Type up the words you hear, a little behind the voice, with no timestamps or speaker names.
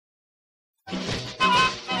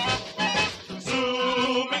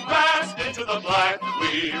Zooming past into the black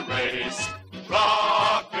we race,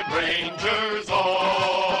 rocket rangers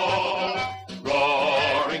all.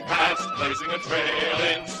 Roaring past, blazing a trail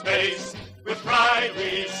in space, with pride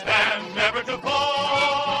we stand never to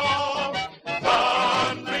fall.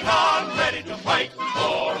 Thundering on, ready to fight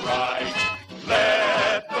for right,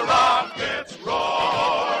 let the rockets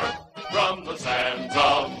roar. From the sands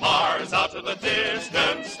of Mars out to the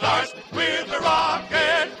distant stars, with the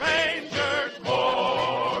Rocket Ranger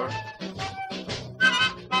Corps.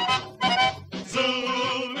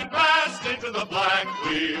 Zooming past into the black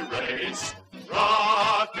we race,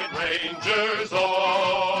 Rocket Rangers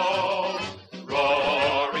all.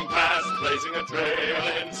 Roaring past, blazing a trail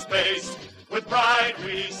in space, with pride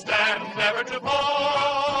we stand never to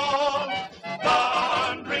fall.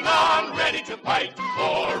 Thundering on, ready to fight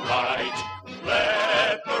for right,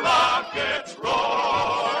 let the rockets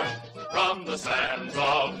roar. From the sands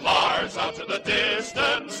of Mars out to the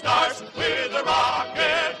distant stars, with the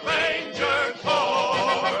rocket